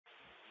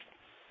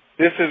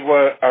this is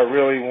what I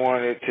really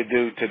wanted to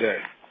do today.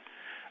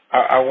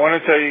 I want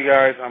to tell you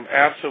guys I'm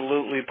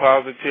absolutely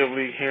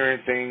positively hearing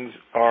things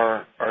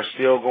are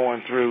still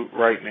going through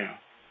right now.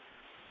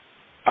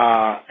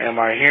 Am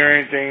I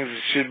hearing things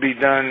should be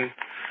done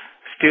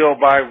still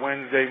by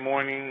Wednesday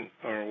morning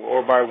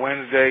or by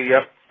Wednesday?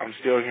 Yep, I'm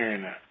still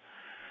hearing that.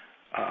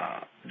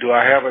 Do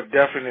I have a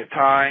definite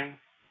time?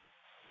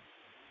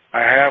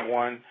 I have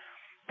one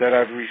that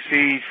I've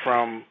received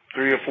from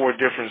 3 or 4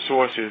 different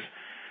sources,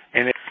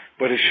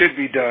 but it should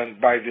be done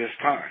by this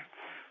time.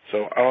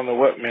 So I don't know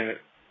what minute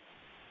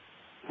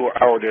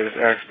or hour that is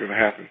actually going to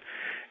happen.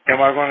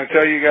 Am I going to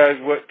tell you guys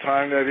what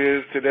time that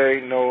is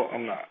today? No,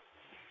 I'm not.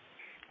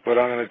 But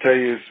I'm going to tell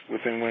you it's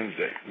within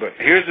Wednesday. But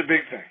here's the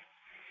big thing.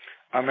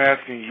 I'm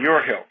asking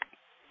your help.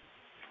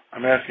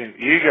 I'm asking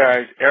you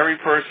guys, every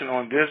person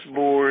on this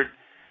board,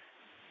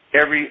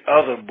 every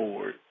other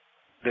board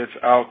that's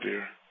out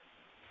there,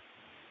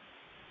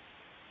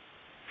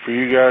 for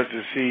you guys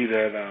to see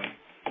that,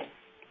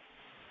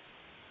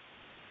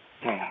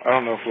 I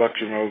don't know if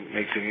lecture mode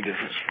makes any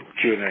difference for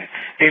Q&A.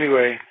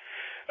 Anyway,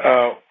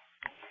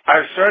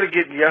 I started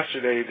getting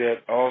yesterday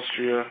that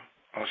Australia,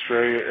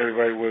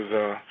 everybody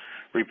was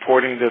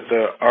reporting that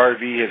the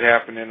RV had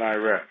happened in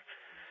Iraq.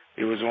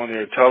 It was on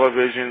their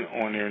television,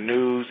 on their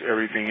news,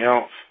 everything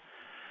else.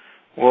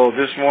 Well,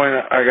 this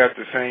morning I got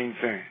the same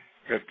thing.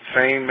 Got the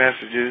same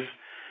messages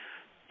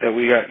that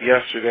we got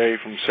yesterday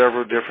from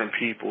several different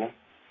people.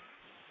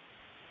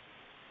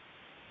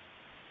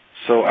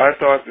 So I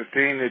thought the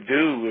thing to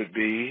do would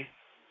be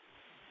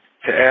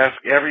to ask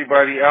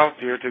everybody out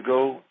there to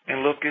go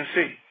and look and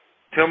see.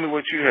 Tell me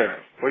what you have,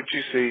 what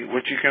you see,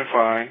 what you can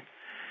find.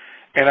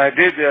 And I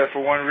did that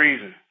for one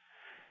reason.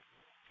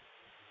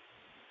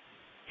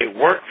 It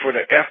worked for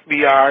the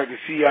FBI, the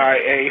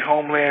CIA,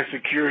 Homeland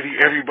Security,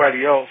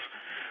 everybody else.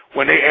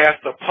 When they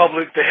asked the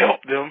public to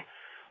help them,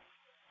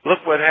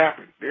 look what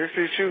happened. They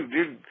said, shoot,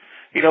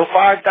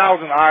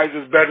 5,000 eyes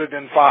is better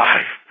than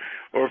 5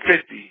 or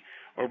 50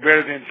 or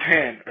better than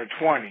 10 or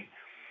 20.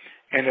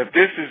 And if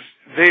this is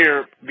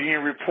there being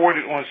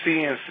reported on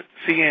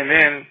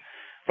CNN,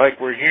 like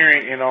we're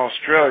hearing in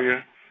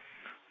Australia,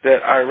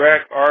 that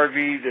Iraq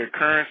RV'd their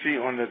currency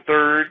on the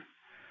 3rd,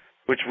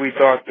 which we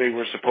thought they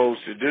were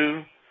supposed to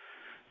do,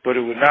 but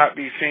it would not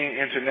be seen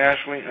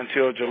internationally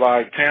until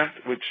July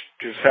 10th, which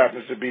just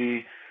happens to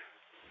be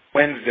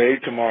Wednesday,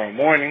 tomorrow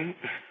morning,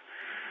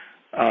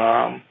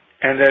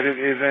 and that it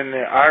is in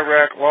the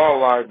Iraq Law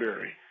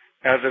Library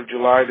as of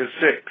July the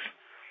 6th.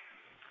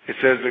 It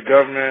says the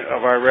government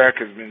of Iraq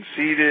has been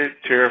seated,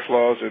 tariff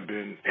laws have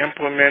been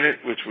implemented,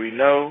 which we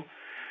know,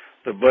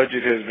 the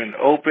budget has been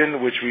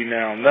opened, which we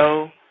now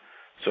know.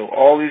 So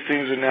all these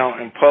things are now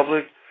in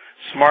public.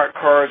 Smart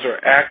cards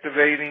are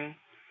activating,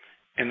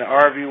 and the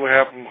RV will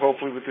happen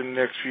hopefully within the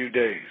next few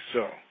days.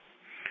 So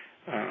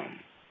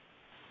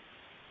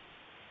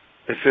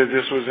it says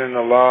this was in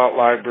the law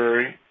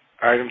library,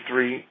 item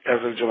 3, as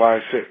of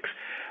July 6th.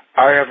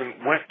 I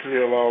haven't went to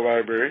the law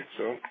library,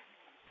 so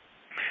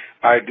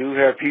I do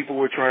have people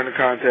we're trying to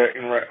contact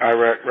in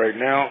Iraq right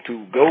now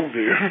to go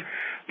there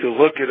to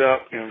look it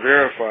up and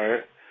verify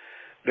it,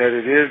 that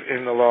it is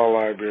in the law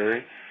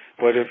library.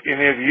 But if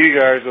any of you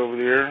guys over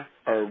there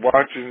are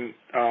watching,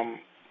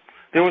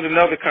 there was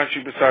another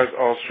country besides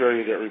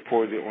Australia that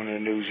reported it on their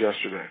news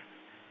yesterday.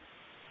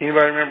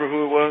 Anybody remember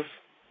who it was?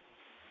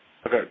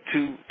 I got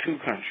two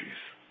countries.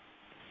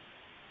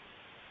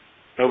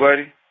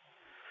 Nobody?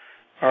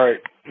 All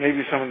right,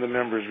 maybe some of the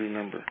members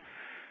remember.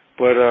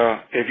 But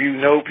if you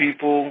know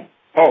people,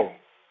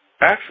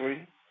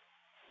 actually,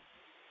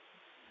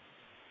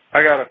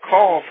 I got a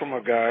call from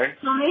a guy.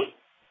 Tony?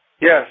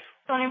 Yes.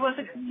 Tony, was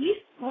it Greece?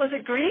 Was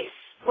it Greece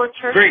or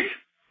Turkey?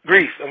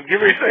 Greece. I'm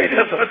getting ready to say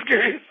that's what I was getting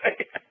ready to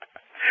say.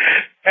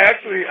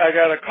 Actually, I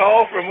got a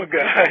call from a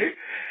guy,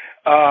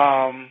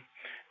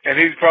 and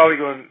he's probably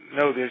going to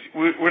know this.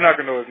 We're not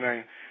going to know his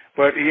name,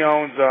 but he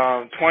owns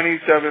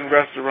 27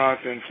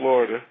 restaurants in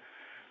Florida,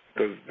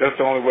 because that's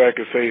the only way I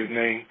could say his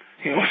name.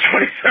 He owns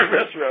 27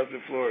 restaurants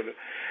in Florida.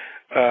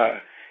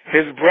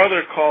 His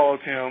brother called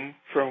him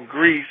from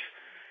Greece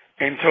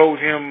and told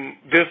him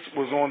this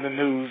was on the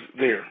news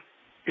there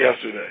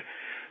yesterday.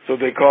 So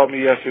they called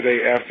me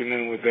yesterday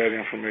afternoon with that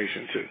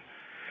information too.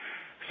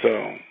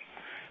 So,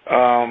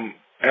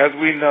 as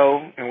we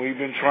know, and we've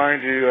been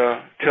trying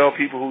to tell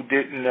people who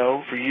didn't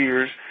know for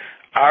years,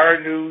 our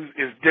news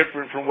is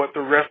different from what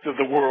the rest of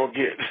the world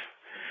gets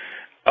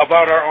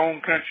about our own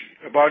country,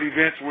 about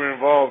events we're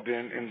involved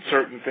in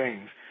certain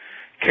things.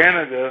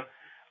 Canada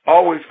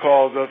always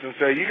calls us and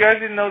say, you guys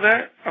didn't know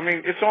that? I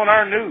mean, it's on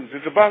our news.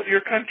 It's about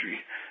your country.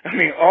 I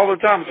mean, all the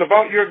time. It's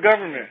about your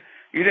government.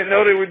 You didn't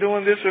know they were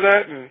doing this or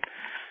that? And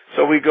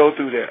so we go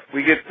through that.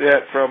 We get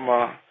that from,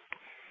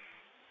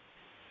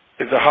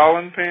 is it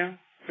Holland, Pam?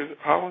 Is it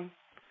Holland?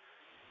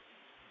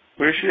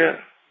 Where's she at?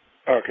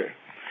 Okay.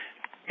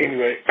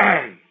 Anyway,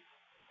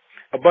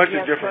 a bunch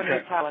of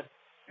different countries.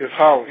 It's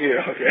Holland,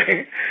 yeah,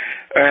 okay.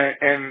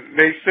 And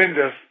they send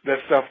us that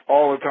stuff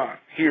all the time.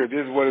 Here, this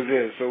is what it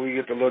is, so we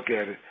get to look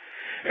at it.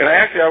 And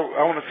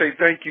I want to say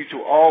thank you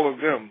to all of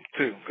them,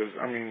 too, because,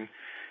 I mean,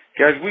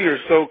 guys, we are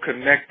so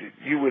connected.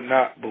 You would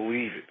not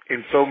believe it.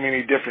 In so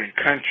many different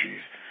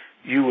countries,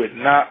 you would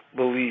not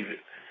believe it.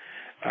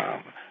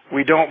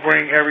 We don't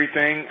bring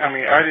everything. I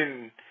mean, I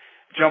didn't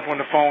jump on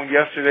the phone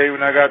yesterday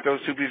when I got those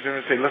two pieces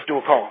and say, let's do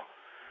a call.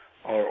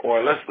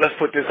 Or let's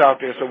put this out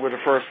there so we're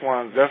the first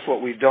ones. That's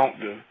what we don't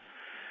do.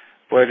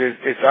 But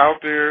it's out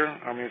there.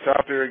 I mean, it's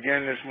out there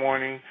again this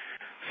morning.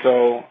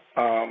 So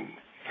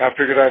I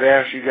figured I'd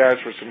ask you guys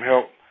for some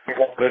help.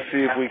 Let's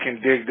see if we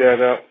can dig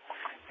that up.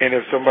 And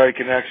if somebody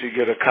can actually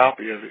get a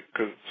copy of it,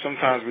 because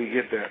sometimes we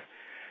get that,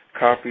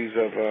 copies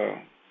of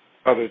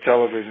other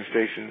television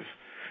stations.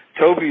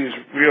 Toby is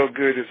real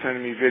good at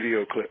sending me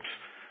video clips.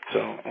 So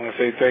I want to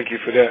say thank you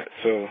for that.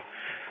 So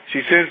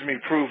she sends me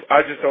proof.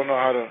 I just don't know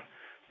how to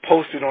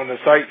post it on the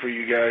site for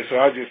you guys, so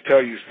I'll just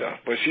tell you stuff.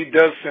 But she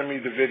does send me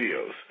the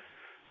videos.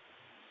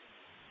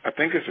 I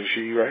think it's a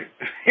she, right?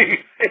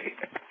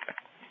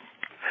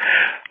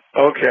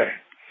 Okay.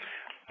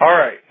 All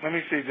right. Let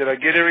me see. Did I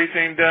get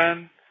everything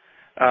done?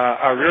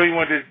 I really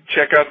wanted to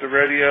check out the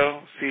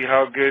radio, see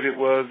how good it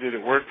was. Did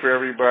it work for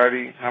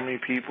everybody? How many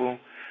people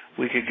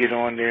we could get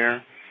on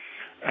there?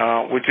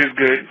 Which is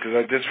good, because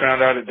I just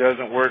found out it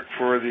doesn't work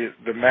for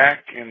the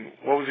Mac. And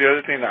what was the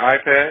other thing? The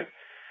iPad?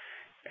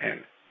 And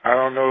I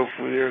don't know if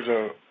there's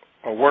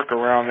a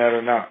workaround that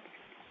or not.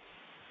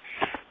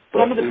 But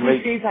some of the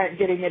PCs aren't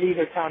getting it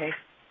either, Tony.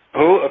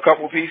 Who? A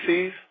couple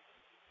PCs?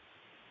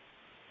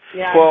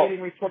 Yeah, I'm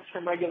getting reports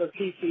from regular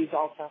PCs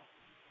also.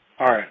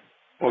 All right.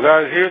 Well,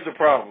 guys, here's the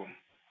problem.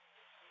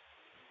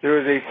 There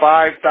is a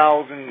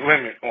 5,000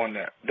 limit on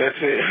that. That's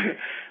it.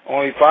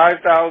 Only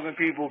 5,000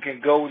 people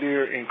can go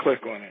there and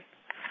click on it.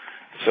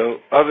 So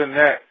other than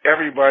that,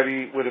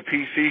 everybody with a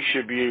PC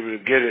should be able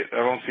to get it. I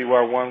don't see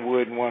why one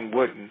would and one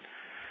wouldn't,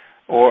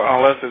 or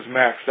unless it's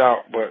maxed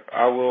out. But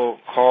I will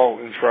call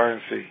and try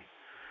and see.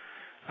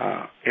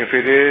 If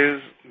it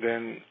is,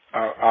 then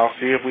I'll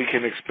see if we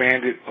can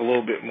expand it a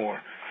little bit more.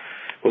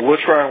 But we'll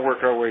try and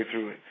work our way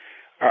through it.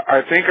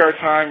 I think our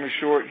time is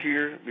short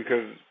here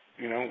because,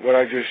 you know, what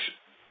I just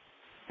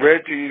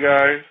read to you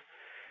guys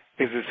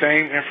is the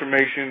same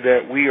information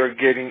that we are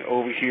getting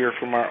over here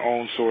from our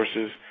own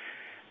sources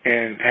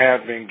and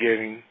have been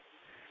getting,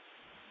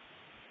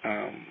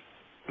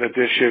 that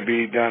this should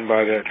be done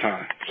by that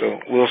time. So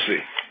we'll see.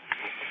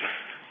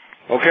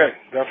 Okay.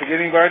 Did I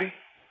forget anybody?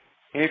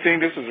 Anything?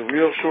 This is a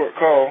real short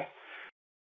call.